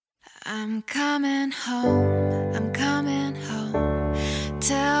I'm coming home, I'm coming home.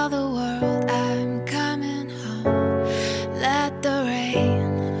 Tell the world I'm coming home. Let the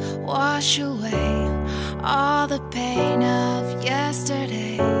rain wash away all the pain of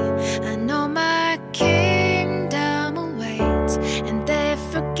yesterday. I know my kingdom awaits, and they've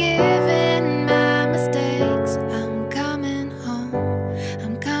forgiven my mistakes. I'm coming home,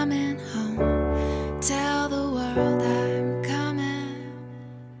 I'm coming home. Tell the world I'm coming.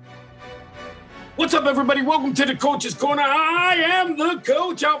 What's up, everybody? Welcome to the Coach's Corner. I am the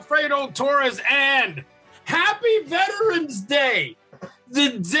coach, Alfredo Torres, and happy Veterans Day,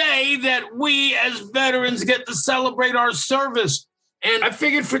 the day that we as veterans get to celebrate our service. And I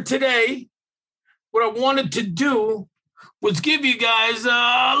figured for today, what I wanted to do was give you guys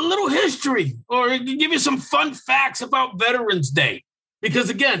a little history or give you some fun facts about Veterans Day. Because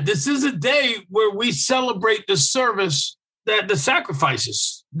again, this is a day where we celebrate the service, that the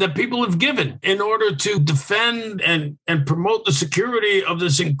sacrifices that people have given in order to defend and promote the security of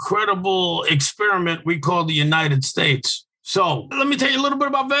this incredible experiment we call the United States. So let me tell you a little bit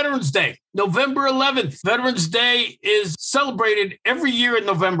about Veterans Day. November 11th, Veterans Day is celebrated every year in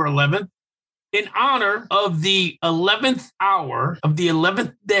November 11th in honor of the 11th hour of the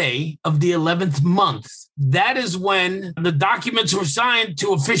 11th day of the 11th month. That is when the documents were signed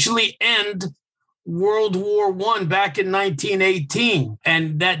to officially end World War I back in 1918.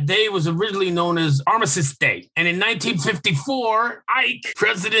 And that day was originally known as Armistice Day. And in 1954,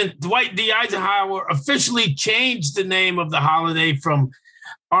 President Dwight D. Eisenhower officially changed the name of the holiday from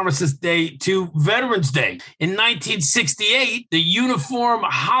Armistice Day to Veterans Day. In 1968, the Uniform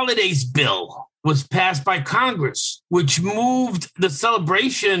Holidays Bill was passed by Congress, which moved the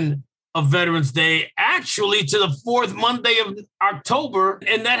celebration of Veterans Day actually to the fourth Monday of October.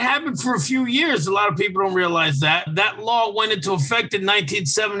 And that happened for a few years. A lot of people don't realize that. That law went into effect in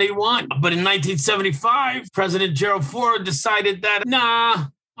 1971. But in 1975, President Gerald Ford decided that,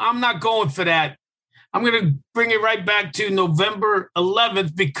 I'm not going for that. I'm going to bring it right back to November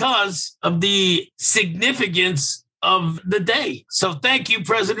 11th because of the significance of the day. So thank you,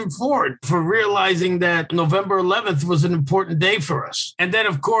 President Ford, for realizing that November 11th was an important day for us. And then,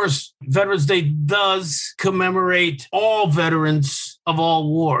 of course, Veterans Day does commemorate all veterans of all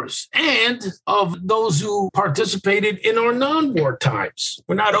wars and of those who participated in our non-war times.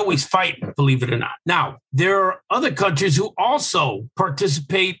 We're not always fighting, believe it or not. Now, there are other countries who also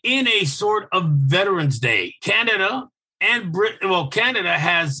participate in a sort of Veterans Day. Canada and Britain, Canada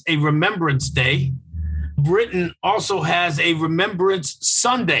has a Remembrance Day. Britain also has a Remembrance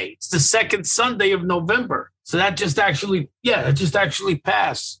Sunday. It's the second Sunday of November. So that just actually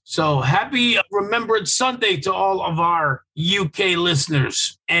passed. So happy Remembrance Sunday to all of our UK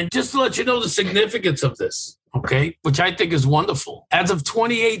listeners. And just to let you know the significance of this, okay, which I think is wonderful. As of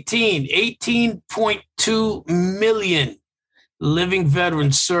 2018, 18.2 million living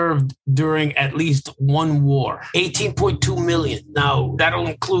veterans served during at least one war. 18.2 million. Now, that'll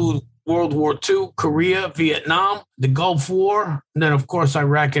include World War II, Korea, Vietnam, the Gulf War, and then, of course,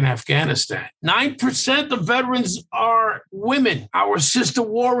 Iraq and Afghanistan. 9% of veterans are women, our sister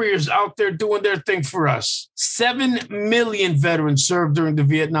warriors out there doing their thing for us. 7 million veterans served during the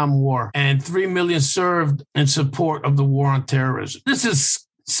Vietnam War, and 3 million served in support of the war on terrorism. This is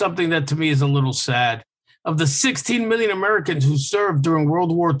something that to me is a little sad. Of the 16 million Americans who served during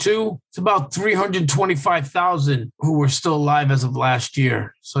World War II, it's about 325,000 who were still alive as of last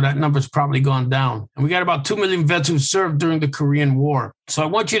year. So that number's probably gone down. And we got about 2 million vets who served during the Korean War. So I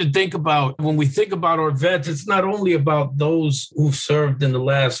want you to think about, when we think about our vets, it's not only about those who've served in the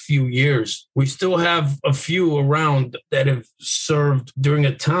last few years. We still have a few around that have served during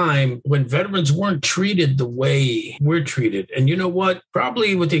a time when veterans weren't treated the way we're treated. And you know what?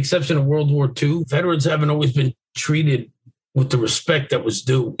 Probably with the exception of World War II, veterans haven't always been treated with the respect that was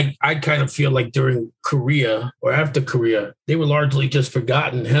due. I kind of feel like during Korea or after Korea, they were largely just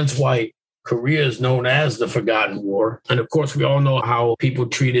forgotten, hence why Korea is known as the Forgotten War. And of course, we all know how people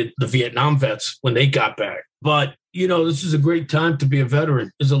treated the Vietnam vets when they got back. But, you know, this is a great time to be a veteran.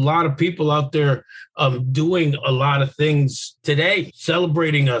 There's a lot of people out there doing a lot of things today,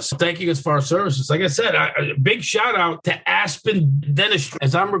 celebrating us, thanking us for our services. Like I said, a big shout out to Aspen Dentistry.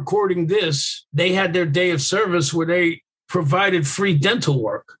 As I'm recording this, they had their day of service where they provided free dental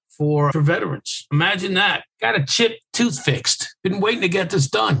work for veterans. Imagine that. Got a chipped tooth fixed. Been waiting to get this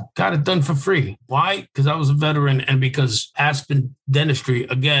done. Got it done for free. Why? Because I was a veteran and because Aspen Dentistry,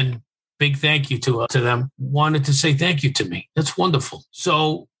 again, big thank you to them, wanted to say thank you to me. That's wonderful.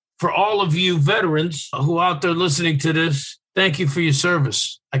 So for all of you veterans who are out there listening to this, thank you for your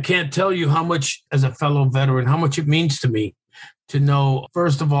service. I can't tell you how much, as a fellow veteran, how much it means to me to know,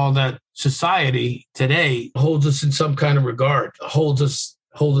 first of all, that society today holds us in some kind of regard, holds us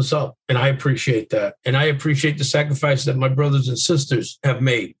up. And I appreciate that. And I appreciate the sacrifice that my brothers and sisters have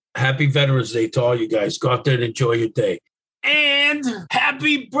made. Happy Veterans Day to all you guys. Go out there and enjoy your day. And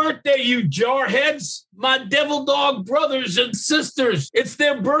happy birthday, you jarheads, my devil dog brothers and sisters. It's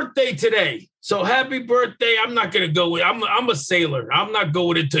their birthday today. So happy birthday. I'm not going to go with, I'm a sailor. I'm not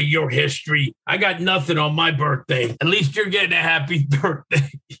going into your history. I got nothing on my birthday. At least you're getting a happy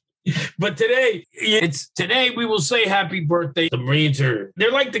birthday. But today we will say happy birthday. The Marines they're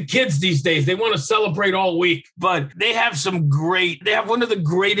like the kids these days. They want to celebrate all week, but they have they have one of the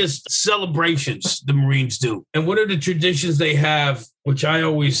greatest celebrations, the Marines do. And one of the traditions they have, which I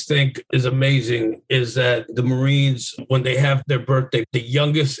always think is amazing, is that the Marines, when they have their birthday, the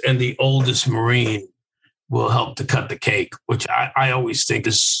youngest and the oldest Marine will help to cut the cake, which I always think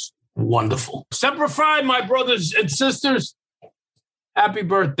is wonderful. Semper Fi, my brothers and sisters. Happy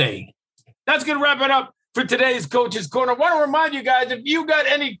birthday. That's going to wrap it up for today's Coach's Corner. I want to remind you guys, if you got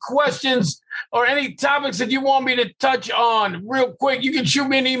any questions or any topics that you want me to touch on real quick, you can shoot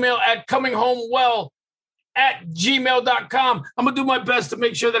me an email at cominghomewell@gmail.com. I'm going to do my best to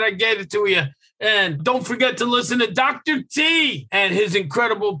make sure that I get it to you. And don't forget to listen to Dr. T and his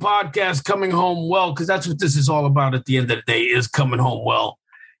incredible podcast, Coming Home Well, because that's what this is all about at the end of the day, is coming home well.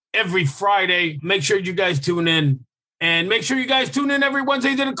 Every Friday, make sure you guys tune in. And make sure you guys tune in every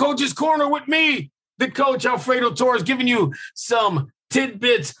Wednesday to the Coach's Corner with me, the coach, Alfredo Torres, giving you some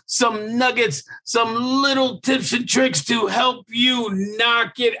tidbits, some nuggets, some little tips and tricks to help you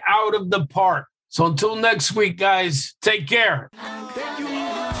knock it out of the park. So until next week, guys, take care.